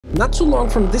Not too long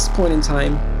from this point in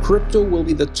time, crypto will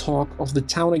be the talk of the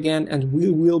town again and we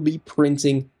will be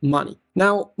printing money.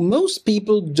 Now, most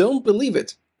people don't believe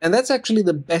it, and that's actually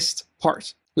the best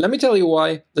part. Let me tell you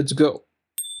why. Let's go.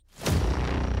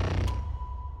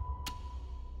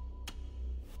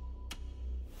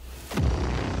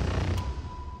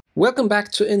 Welcome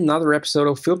back to another episode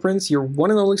of Philprints, your one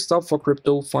and only stop for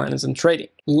crypto, finance and trading.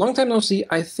 Long time no see.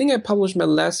 I think I published my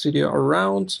last video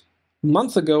around a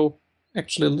month ago,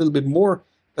 actually a little bit more,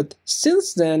 but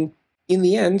since then, in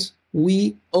the end,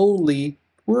 we only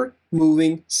were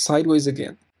moving sideways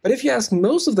again. But if you ask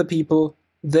most of the people,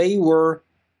 they were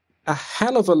a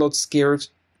hell of a lot scared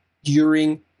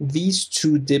during these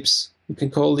two dips. You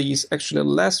can call these, actually the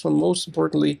last one, most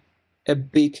importantly, a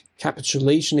big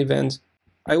capitulation event.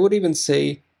 I would even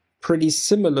say pretty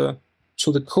similar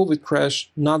to the COVID crash,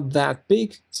 not that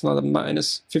big. It's not a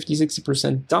minus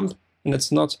 50-60% dump, and it's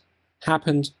not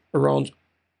happened around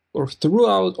or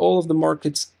throughout all of the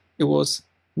markets. It was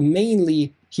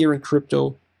mainly here in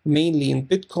crypto, mainly in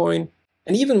Bitcoin,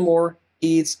 and even more,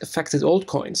 it's affected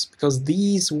altcoins because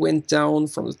these went down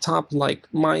from the top like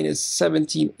minus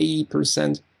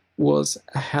 17-80%, was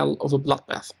a hell of a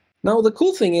bloodbath. Now, the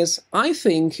cool thing is, I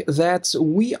think that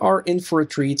we are in for a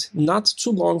treat. Not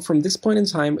too long from this point in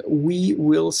time, we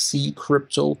will see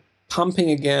crypto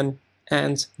pumping again,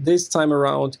 and this time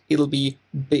around, it'll be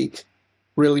big,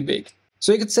 really big.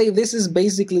 So you could say this is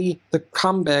basically the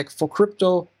comeback for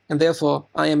crypto, and therefore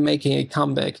I am making a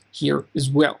comeback here as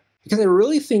well. Because I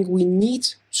really think we need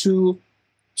to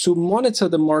monitor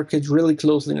the market really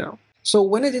closely now. So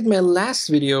when I did my last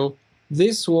video,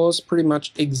 this was pretty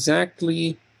much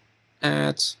exactly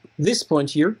at this point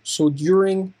here, so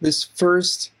during this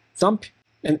first dump,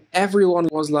 and everyone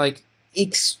was like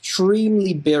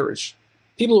extremely bearish.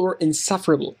 People were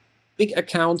insufferable. Big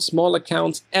accounts, small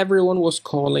accounts, everyone was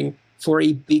calling for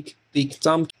a big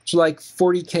dump to like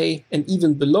 40K and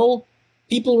even below.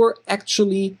 People were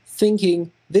actually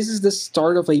thinking this is the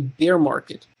start of a bear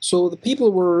market. So the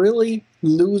people were really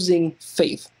losing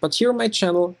faith. But here on my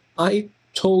channel, I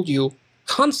told you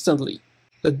constantly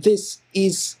that this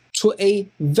is to a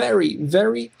very,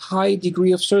 very high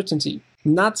degree of certainty,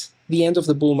 not the end of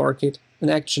the bull market,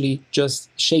 and actually just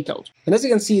shakeout. And as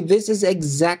you can see, this is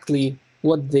exactly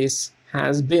what this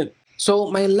has been.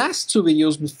 So my last two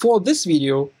videos before this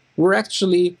video were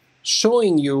actually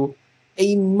showing you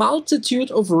a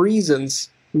multitude of reasons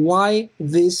why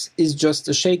this is just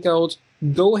a shakeout.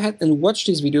 Go ahead and watch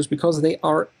these videos because they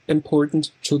are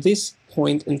important to this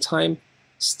point in time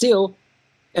still,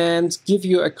 and give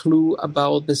you a clue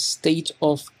about the state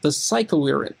of the cycle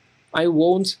we're in. I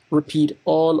won't repeat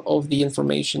all of the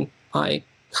information I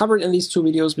covered in these two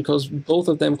videos because both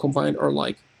of them combined are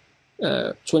like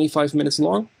 25 minutes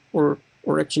long or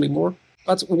actually more.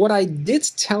 But what I did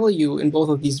tell you in both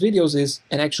of these videos is,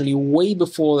 and actually way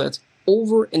before that,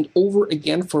 over and over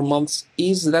again for months,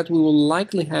 is that we will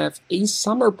likely have a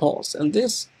summer pause. And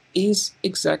this is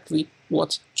exactly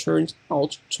what turned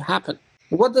out to happen.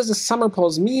 What does a summer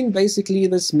pause mean? Basically,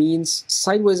 this means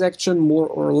sideways action more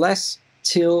or less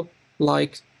till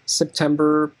like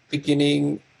September,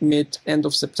 beginning, end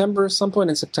of September, some point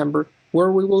in September,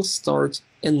 where we will start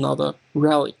another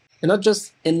rally. And not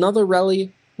just another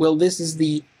rally, well, this is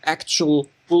the actual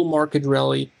bull market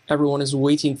rally everyone is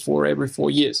waiting for every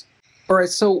 4 years. All right,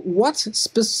 so what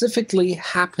specifically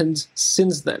happened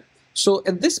since then? So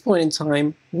at this point in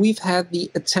time, we've had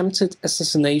the attempted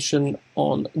assassination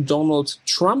on Donald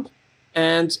Trump,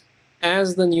 and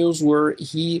as the news were,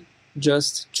 he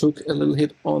just took a little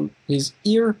hit on his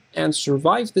ear and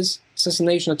survived this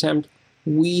assassination attempt.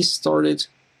 We started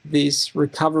this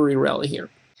recovery rally here.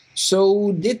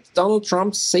 So did Donald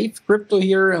Trump save crypto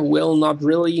here? Well, not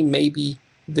really. Maybe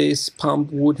this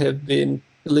pump would have been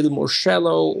a little more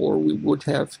shallow, or we would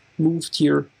have moved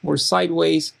here more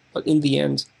sideways, but in the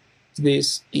end,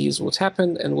 this is what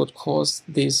happened and what caused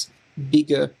this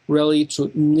bigger rally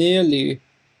to nearly,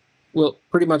 well,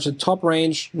 pretty much the top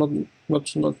range, not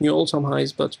new all-time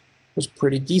highs, but was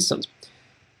pretty decent.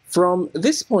 From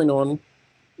this point on,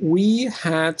 we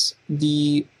had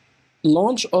the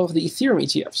launch of the Ethereum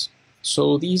ETFs.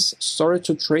 So these started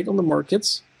to trade on the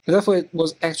markets. And therefore, it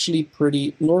was actually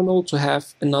pretty normal to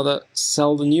have another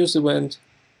sell the news event.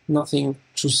 Nothing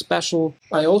too special.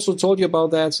 I also told you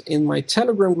about that in my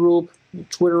Telegram group,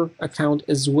 Twitter account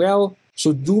as well.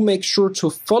 So do make sure to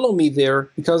follow me there,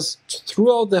 because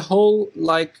throughout the whole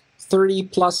like 30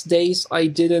 plus days I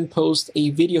didn't post a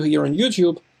video here on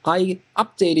YouTube, I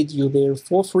updated you there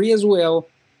for free as well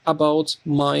about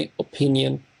my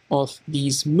opinion of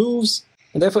these moves.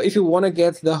 And therefore, if you want to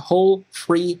get the whole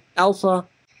free alpha,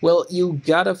 well, you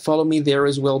gotta follow me there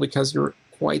as well, because you're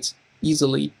quite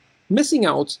easily missing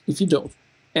out if you don't.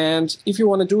 And if you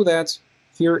want to do that,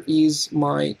 here is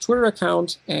my Twitter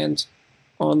account, and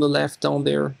on the left down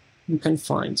there, you can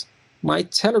find my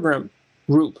Telegram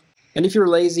group. And if you're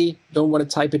lazy, don't want to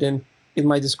type it in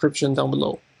my description down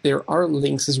below, there are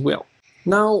links as well.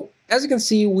 Now, as you can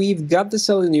see, we've got the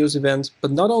selling news event,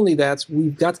 but not only that,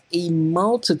 we've got a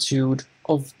multitude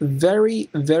of very,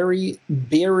 very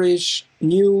bearish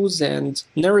news and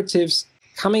narratives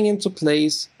coming into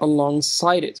place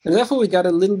alongside it. And therefore, we got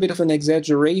a little bit of an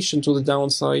exaggeration to the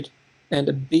downside and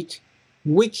a big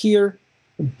wick here,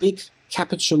 a big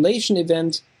capitulation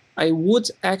event. I would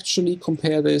actually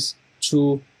compare this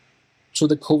to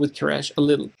the COVID crash a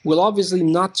little. Well, obviously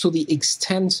not to the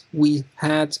extent we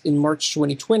had in March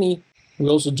 2020. We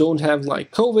also don't have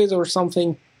like COVID or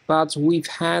something, but we've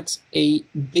had a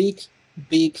big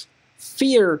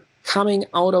fear coming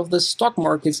out of the stock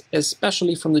markets,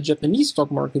 especially from the Japanese stock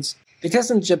markets.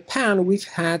 Because in Japan, we've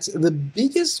had the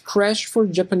biggest crash for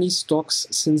Japanese stocks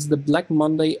since the Black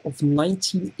Monday of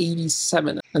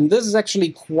 1987. And this is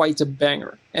actually quite a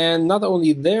banger. And not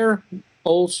only there,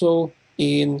 also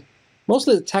in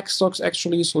mostly the tech stocks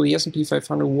actually, so the S&P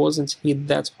 500 wasn't hit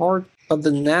that hard, but the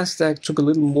Nasdaq took a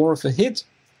little more of a hit.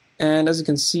 And as you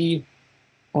can see,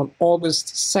 on August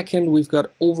 2nd, we've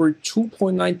got over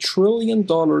 $2.9 trillion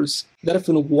that have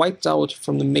been wiped out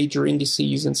from the major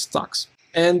indices and stocks.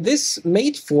 And this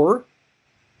made for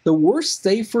the worst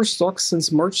day for stocks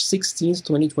since March 16th,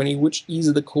 2020, which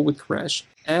is the COVID crash,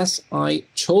 as I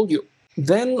told you.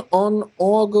 Then on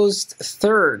August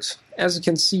 3rd, as you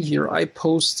can see here, I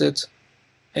posted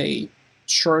a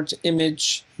chart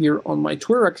image here on my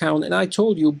Twitter account, and I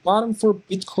told you bottom for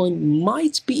Bitcoin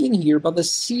might be in here, but the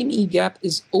CME gap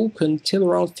is open till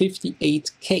around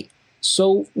 58K.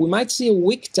 So we might see a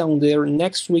wick down there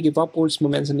next week if upwards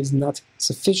momentum is not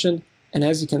sufficient. And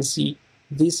as you can see,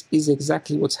 this is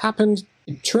exactly what's happened.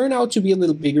 It turned out to be a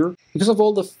little bigger because of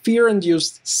all the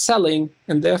fear-induced selling,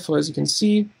 and therefore, as you can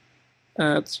see,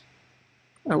 I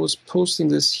was posting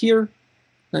this here,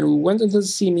 and we went into the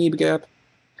CME gap,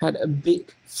 had a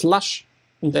big flush,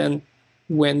 and then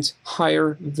went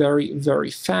higher very,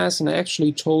 very fast. And I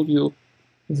actually told you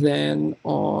then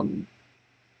on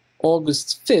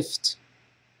August 5th,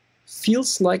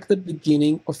 feels like the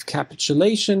beginning of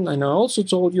capitulation. And I also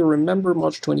told you, remember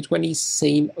March 2020,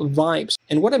 same vibes.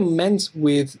 And what I meant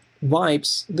with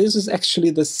vibes, this is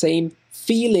actually the same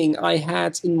feeling I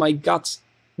had in my gut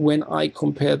when I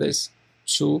compare this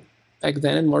to back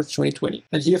then in March 2020.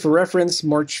 And here for reference,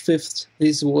 March 5th,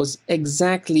 this was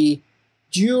exactly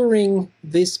during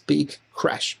this big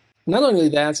crash. Not only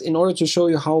that, in order to show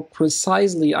you how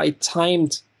precisely I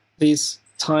timed this,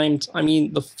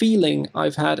 the feeling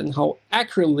I've had and how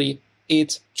accurately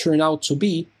it turned out to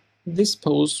be, this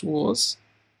post was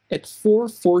at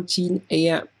 4:14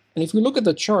 a.m. And if we look at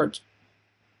the chart,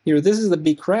 here, this is the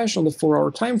big crash on the 4-hour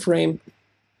time frame.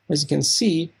 As you can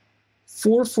see,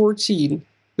 4:14,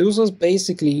 this was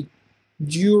basically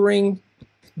during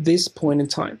this point in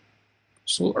time.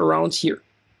 So around here.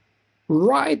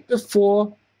 Right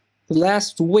before the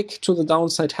last wick to the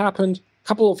downside happened, a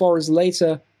couple of hours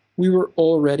later, we were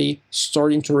already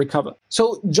starting to recover.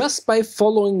 So just by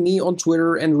following me on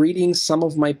Twitter and reading some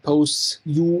of my posts,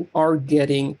 you are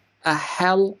getting a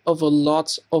hell of a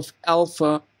lot of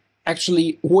alpha,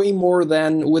 actually way more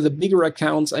than with the bigger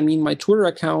accounts. I mean, my Twitter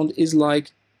account is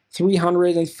like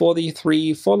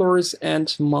 343 followers,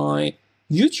 and my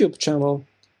YouTube channel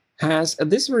has, at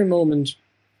this very moment,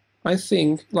 I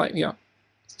think,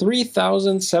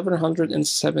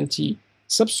 3,770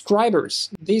 subscribers.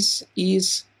 This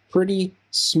is pretty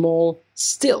small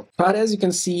still. But as you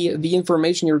can see, the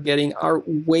information you're getting are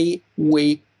way,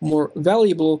 way more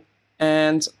valuable.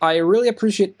 And I really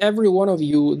appreciate every one of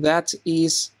you that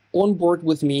is on board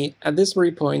with me at this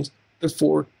very point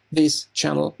before this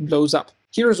channel blows up.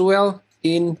 Here as well,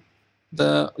 in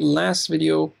the last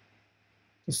video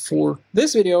before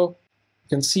this video, you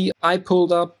can see I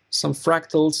pulled up some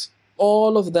fractals.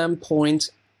 All of them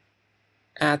point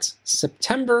at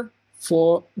September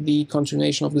for the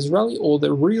continuation of this rally, or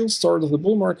the real start of the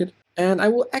bull market. And I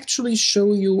will actually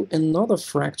show you another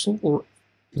fractal, or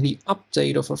the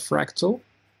update of a fractal,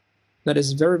 that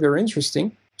is very, very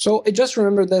interesting. So I just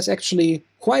remembered there's actually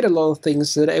quite a lot of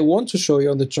things that I want to show you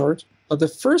on the chart. But the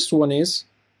first one is,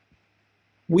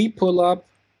 we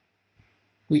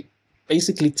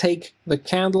basically take the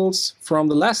candles from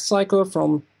the last cycle,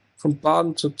 from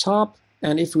bottom to top,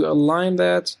 and if we align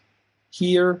that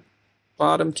here,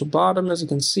 bottom to bottom, as you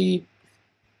can see,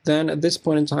 then at this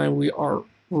point in time we are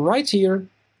right here.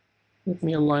 Let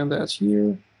me align that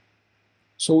here.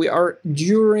 So we are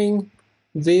during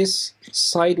this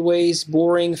sideways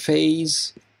boring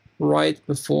phase right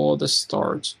before the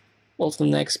start of the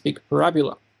next big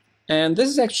parabola. And this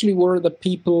is actually where the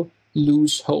people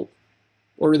lose hope,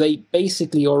 or they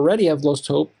basically already have lost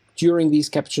hope during these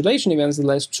capitulation events, the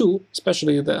last two,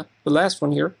 especially the last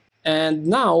one here. And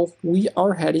now we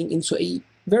are heading into a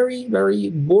very, very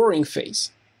boring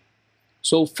phase.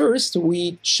 So first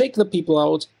we shake the people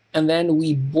out and then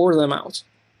we bore them out.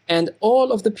 And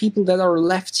all of the people that are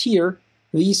left here,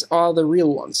 these are the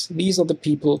real ones. These are the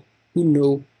people who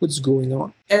know what's going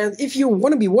on. And if you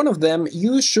want to be one of them,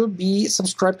 you should be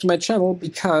subscribed to my channel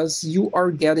because you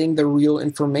are getting the real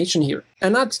information here.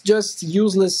 And not just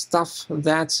useless stuff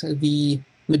that the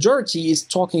majority is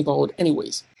talking about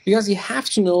anyways. Because you have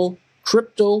to know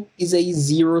crypto is a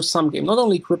zero-sum game. Not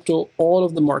only crypto, all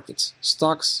of the markets,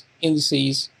 stocks,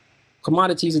 indices,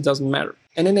 commodities, it doesn't matter.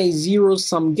 And in a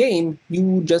zero-sum game,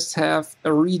 you just have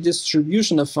a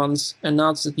redistribution of funds and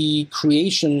not the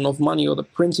creation of money or the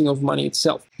printing of money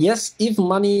itself. Yes, if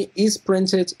money is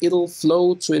printed, it'll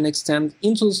flow to an extent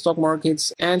into the stock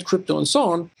markets and crypto and so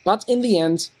on. But in the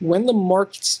end, when the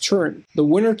markets turn, the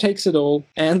winner takes it all,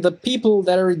 and the people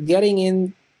that are getting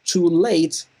in too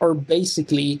late are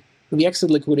basically the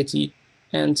exit liquidity,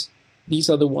 and these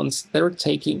are the ones that are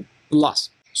taking the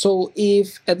loss. So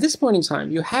if at this point in time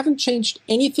you haven't changed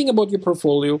anything about your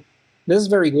portfolio, this is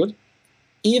very good.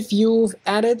 If you've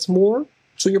added more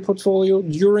to your portfolio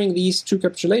during these two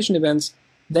capitulation events,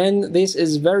 then this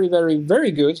is very, very,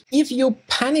 very good. If you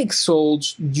panic sold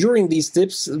during these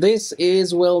dips, this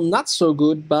is, well, not so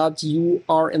good, but you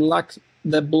are in luck.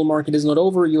 The bull market is not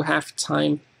over. You have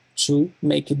time to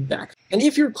make it back. And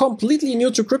if you're completely new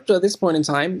to crypto at this point in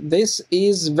time, this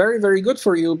is very, very good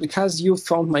for you because you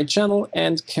found my channel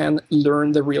and can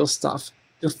learn the real stuff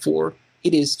before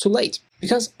it is too late.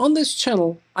 Because on this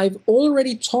channel, I've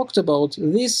already talked about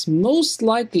this most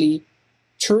likely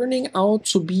turning out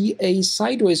to be a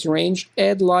sideways range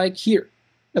at like here,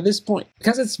 at this point.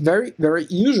 Because it's very, very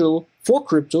usual for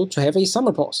crypto to have a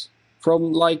summer pause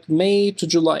from like May to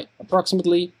July,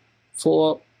 approximately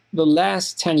for the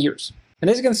last 10 years. And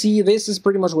as you can see, this is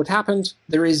pretty much what happened.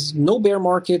 There is no bear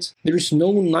market. There is no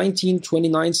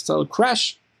 1929 style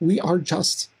crash. We are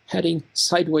just heading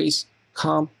sideways.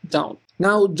 Calm down.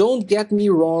 Now, don't get me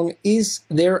wrong. Is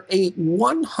there a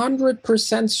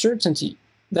 100% certainty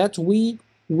that we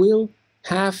will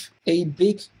have a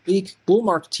big, big bull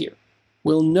market here?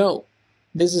 Well, no.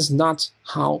 This is not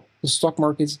how the stock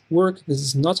markets work. This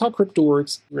is not how crypto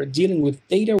works. We're dealing with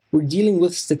data. We're dealing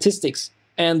with statistics.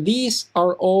 And these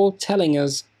are all telling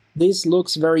us this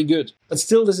looks very good. But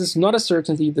still, this is not a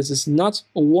certainty. This is not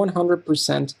a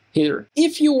 100% hitter.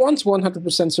 If you want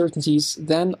 100% certainties,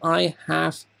 then I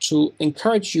have to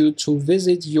encourage you to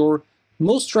visit your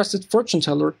most trusted fortune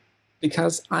teller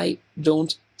because I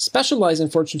don't specialize in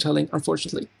fortune telling,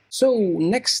 unfortunately. So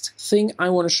next thing I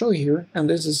want to show you here, and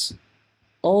this is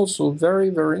also very,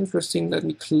 very interesting. Let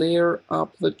me clear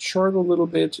up the chart a little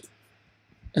bit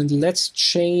and let's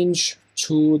change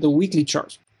to the weekly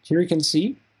chart. Here you can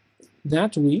see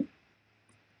that we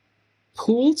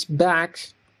pulled back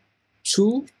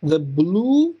to the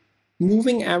blue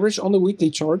moving average on the weekly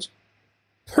chart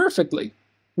perfectly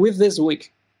with this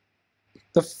wick.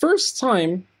 The first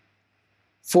time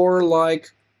for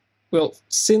like, well,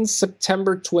 since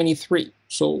September 23,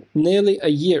 so nearly a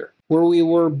year, where we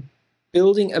were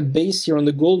building a base here on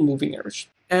the gold moving average.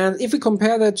 And if we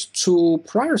compare that to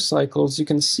prior cycles, you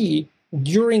can see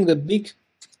during the big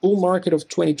bull market of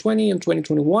 2020 and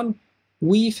 2021,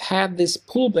 we've had this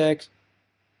pullback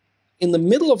in the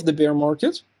middle of the bear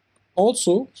market,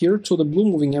 also here to the blue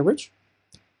moving average,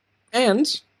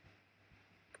 and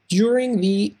during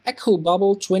the echo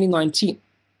bubble 2019,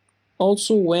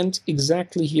 also went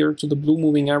exactly here to the blue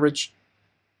moving average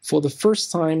for the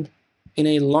first time in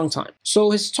a long time.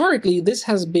 So historically, this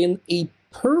has been a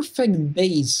perfect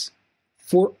base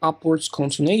for upwards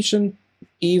continuation.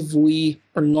 If we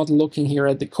are not looking here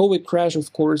at the COVID crash,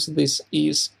 of course, this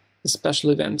is a special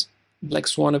event, Black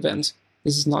Swan event.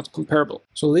 This is not comparable.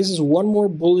 So this is one more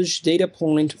bullish data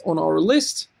point on our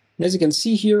list. And as you can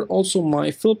see here, also my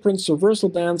fill prints reversal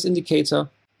bands indicator,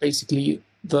 basically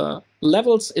the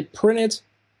levels it printed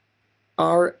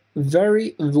are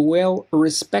very well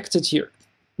respected here.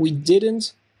 We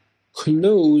didn't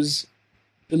close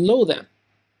below them.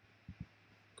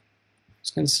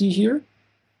 As you can see here,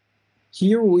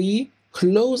 here we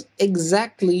close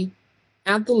exactly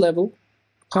at the level,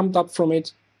 pumped up from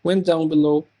it, went down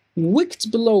below,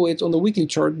 wicked below it on the weekly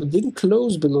chart, but didn't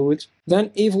close below it. Then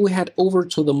if we head over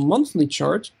to the monthly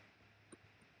chart,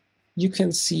 you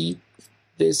can see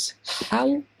this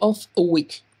hell of a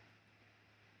week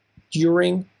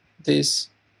during this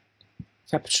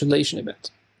capitulation event.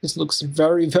 This looks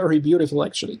very, very beautiful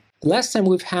actually. The last time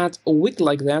we've had a wick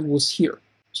like that was here.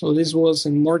 So this was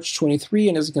in March 23,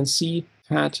 and as you can see,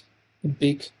 had a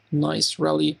big, nice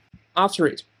rally after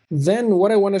it. Then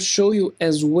what I want to show you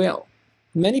as well,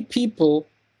 many people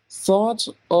thought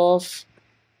of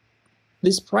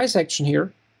this price action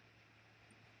here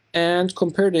and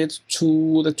compared it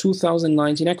to the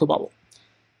 2019 echo bubble.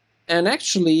 And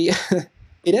actually,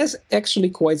 it is actually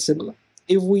quite similar.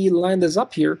 If we line this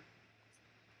up here,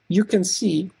 you can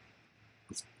see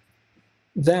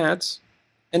that,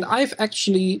 and I've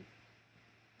actually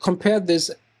compared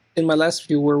this in my last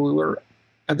video where we were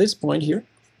at this point here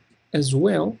as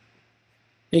well.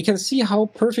 And you can see how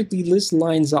perfectly this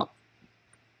lines up.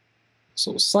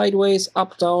 So sideways,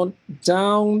 up, down,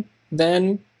 down,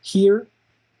 then here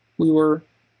we were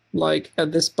like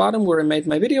at this bottom where I made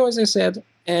my video, as I said,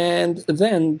 and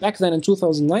then back then in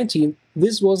 2019,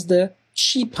 this was the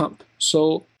Xi pump.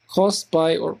 So caused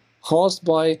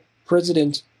by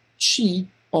President Xi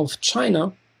of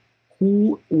China,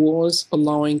 who was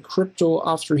allowing crypto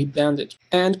after he banned it.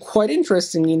 And quite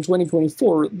interestingly, in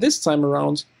 2024, this time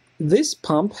around, this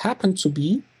pump happened to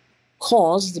be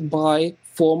caused by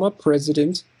former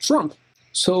President Trump.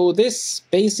 So this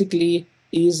basically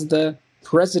is the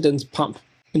president pump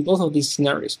in both of these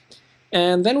scenarios.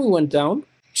 And then we went down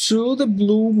to the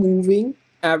blue moving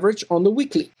average on the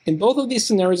weekly in both of these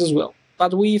scenarios as well.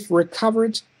 But we've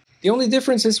recovered. The only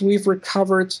difference is we've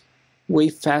recovered way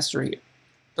faster here.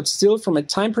 But still, from a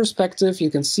time perspective, you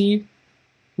can see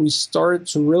we started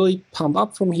to really pump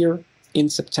up from here in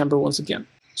September once again.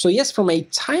 So yes, from a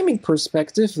timing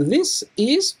perspective, this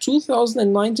is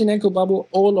 2019 echo bubble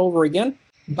all over again.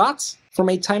 But from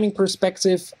a timing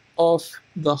perspective of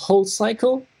the whole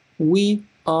cycle, we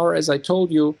are, as I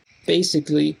told you,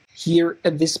 basically here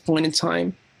at this point in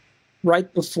time,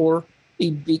 right before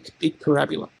a big, big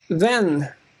parabola.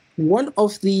 Then, one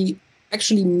of the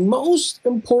actually most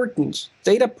important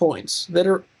data points that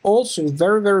are also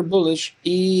very, very bullish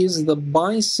is the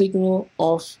buy signal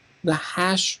of the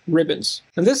hash ribbons.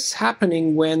 And this is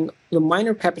happening when the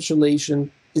minor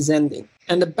capitulation is ending.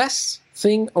 And the best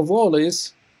thing of all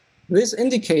is this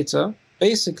indicator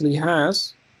basically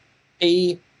has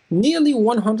a nearly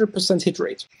 100% hit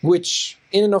rate, which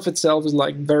in and of itself is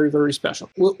like very, very special.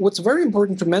 What's very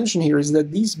important to mention here is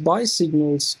that these buy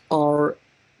signals are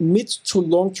mid to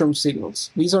long-term signals.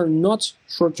 These are not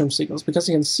short-term signals, because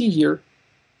you can see here,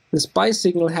 this buy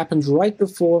signal happened right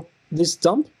before this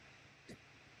dump,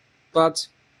 but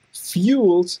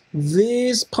fueled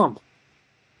this pump.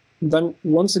 Then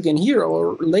once again here,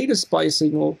 our latest buy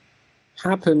signal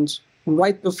happened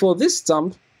right before this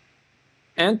dump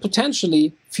and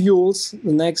potentially fuels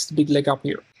the next big leg up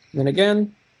here. Then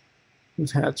again,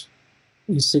 we've had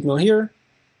a signal here,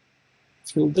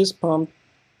 fueled this pump,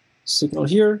 signal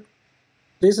here.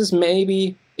 This is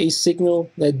maybe a signal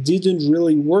that didn't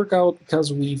really work out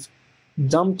because we've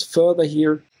dumped further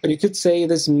here, but you could say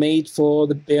this made for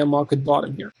the bear market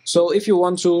bottom here. So if you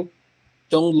want to,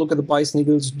 don't look at the buy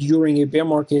signals during a bear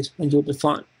market and you'll be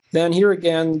fine. Then here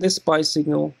again, this buy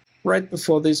signal right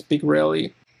before this big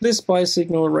rally, this buy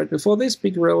signal right before this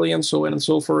big rally, and so on and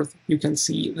so forth. You can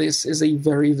see this is a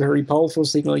very, very powerful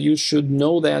signal. You should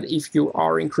know that if you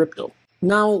are in crypto.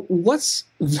 Now, what's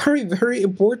very, very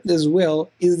important as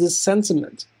well is the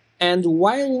sentiment. And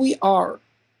while we are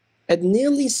at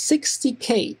nearly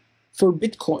 60K for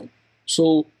Bitcoin,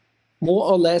 so more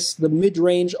or less the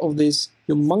mid-range of this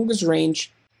humongous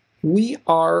range, we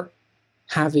are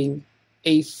having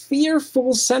a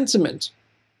fearful sentiment.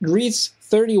 It reads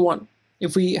 31.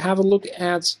 If we have a look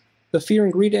at the fear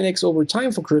and greed index over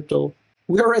time for crypto,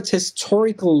 we are at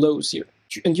historical lows here.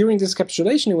 And during this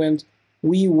capitulation event,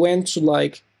 we went to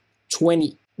like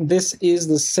 20. This is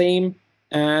the same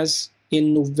as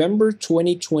in November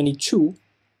 2022.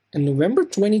 In November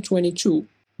 2022,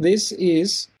 this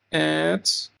is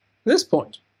at this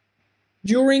point.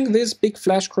 During this big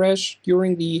flash crash,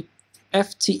 during the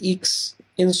FTX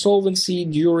insolvency,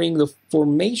 during the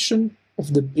formation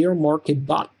of the bear market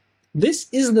bottom. This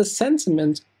is the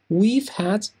sentiment we've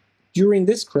had during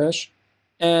this crash,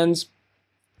 and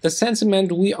the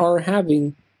sentiment we are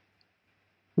having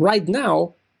right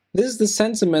now, this is the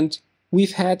sentiment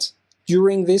we've had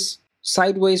during this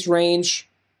sideways range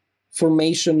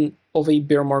formation of a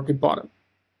bear market bottom.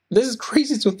 This is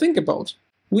crazy to think about.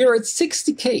 We are at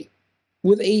 60K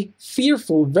with a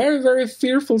fearful, very, very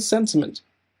fearful sentiment.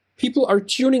 People are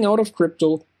tuning out of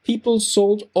crypto. People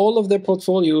sold all of their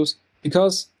portfolios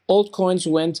because altcoins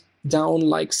went down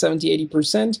like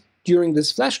 70-80% during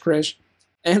this flash crash.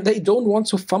 and they don't want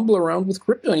to fumble around with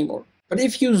crypto anymore. But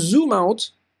if you zoom out,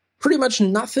 pretty much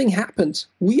nothing happened.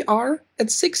 We are at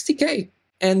 60K.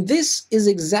 And this is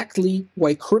exactly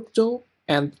why crypto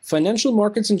and financial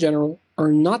markets in general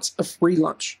are not a free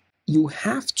lunch. You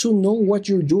have to know what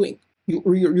you're doing. You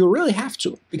really have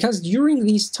to, because during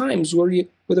these times where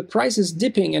the price is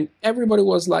dipping and everybody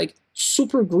was like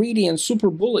super greedy and super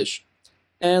bullish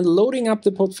and loading up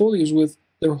the portfolios with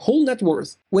their whole net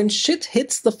worth, when shit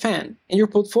hits the fan and your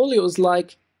portfolio is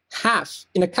like half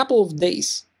in a couple of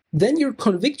days, then your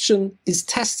conviction is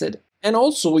tested, and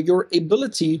also your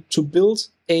ability to build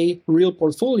a real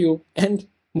portfolio, and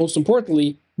most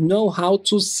importantly, know how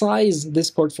to size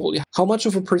this portfolio, how much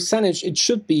of a percentage it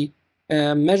should be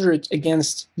measured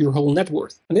against your whole net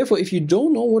worth. And therefore, if you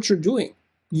don't know what you're doing,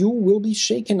 you will be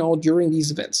shaken out during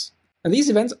these events. And these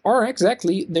events are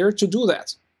exactly there to do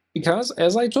that. Because,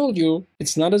 as I told you,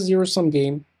 it's not a zero-sum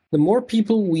game. The more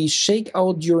people we shake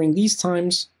out during these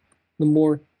times, the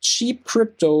more cheap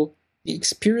crypto the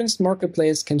experienced market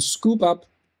players can scoop up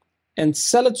and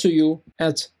sell it to you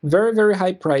at very, very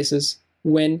high prices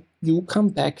when you come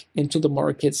back into the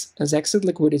markets as exit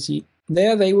liquidity.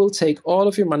 There they will take all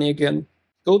of your money again,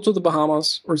 go to the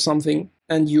Bahamas or something,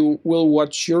 and you will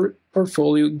watch your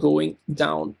portfolio going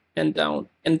down and down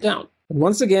and down. And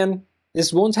once again,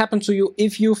 this won't happen to you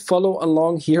if you follow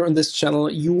along here on this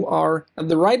channel. You are at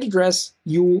the right address.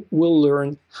 You will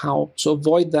learn how to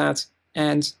avoid that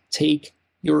and take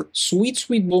your sweet,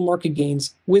 sweet bull market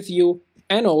gains with you,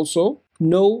 and also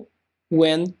know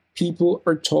when people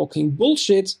are talking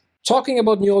bullshit, talking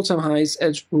about new all-time highs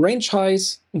at range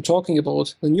highs, and talking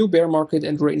about the new bear market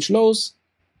and range lows.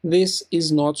 This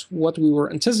is not what we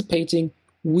were anticipating.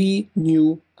 We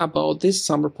knew about this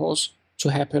summer pause to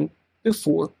happen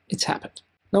before it happened.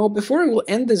 Now, before I will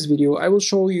end this video, I will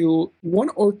show you one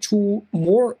or two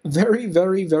more very,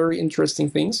 very, very interesting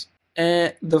things.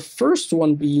 The first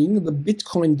one being the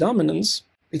Bitcoin dominance,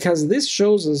 because this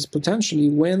shows us potentially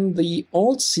when the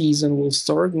alt season will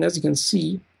start. And as you can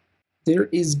see, there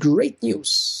is great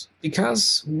news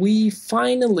because we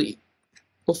finally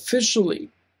officially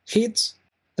hit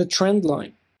the trend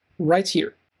line right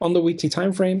here on the weekly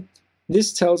time frame.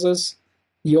 This tells us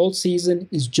the alt season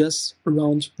is just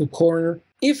around the corner,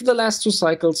 if the last two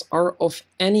cycles are of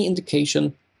any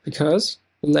indication, because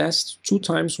the last two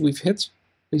times we've hit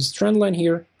this trend line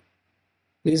here,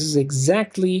 this is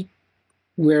exactly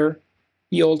where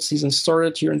the alt season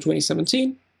started here in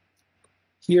 2017.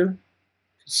 Here,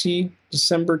 you see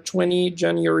December 20,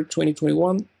 January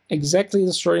 2021, exactly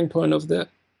the starting point of the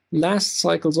last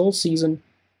cycle's alt season.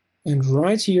 And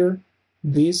right here,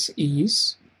 this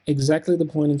is exactly the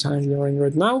point in time we are in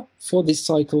right now for this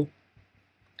cycle.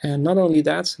 And not only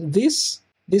that, this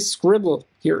scribble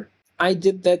here, I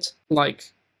did that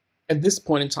like at this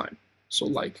point in time. So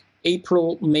like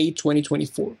April, May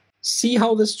 2024. See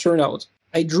how this turned out.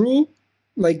 I drew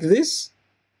like this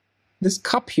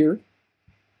cup here,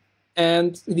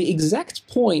 and the exact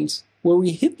point where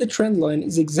we hit the trend line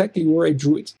is exactly where I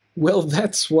drew it. Well,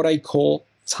 that's what I call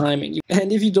timing.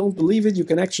 And if you don't believe it, you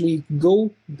can actually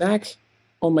go back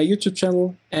on my YouTube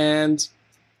channel and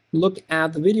look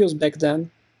at the videos back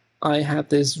then. I had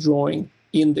this drawing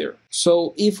in there.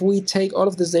 So if we take all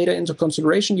of this data into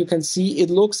consideration, you can see it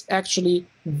looks actually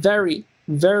very,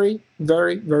 very,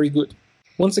 very, very good.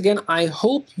 Once again, I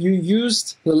hope you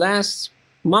used the last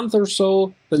month or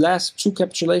so, the last two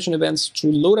capitulation events,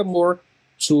 to load up more,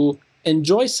 to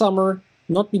enjoy summer,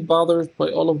 not be bothered by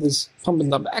all of this pump and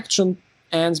dump action,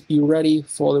 and be ready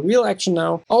for the real action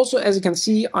now. Also, as you can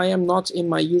see, I am not in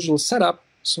my usual setup,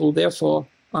 so therefore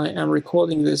I am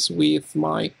recording this with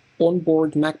my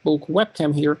onboard MacBook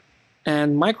webcam here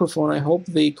and microphone. I hope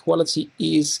the quality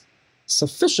is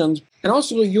sufficient. And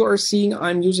also you are seeing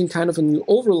I'm using kind of a new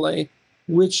overlay,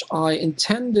 which I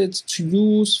intended to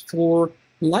use for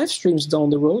live streams down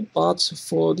the road, but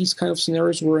for these kind of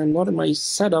scenarios where I'm not in my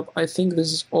setup, I think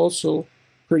this is also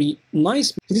pretty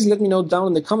nice. Please let me know down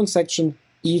in the comment section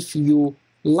if you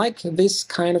like this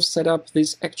kind of setup.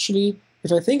 This actually,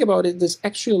 if I think about it, this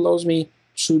actually allows me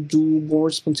to do more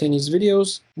spontaneous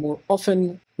videos more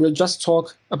often. We'll just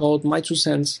talk about my 2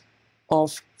 cents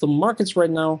of the markets right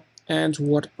now and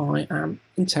what I am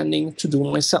intending to do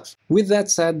myself. With that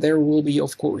said, there will be,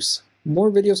 of course, more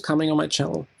videos coming on my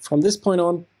channel from this point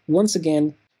on, once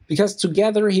again, because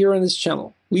together here on this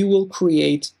channel, we will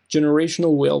create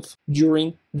generational wealth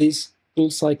during this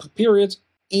bull cycle period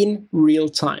in real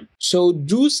time. So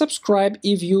do subscribe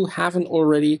if you haven't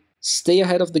already. Stay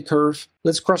ahead of the curve.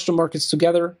 Let's crush the markets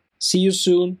together. See you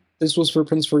soon. This was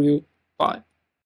Footprints for you. Bye.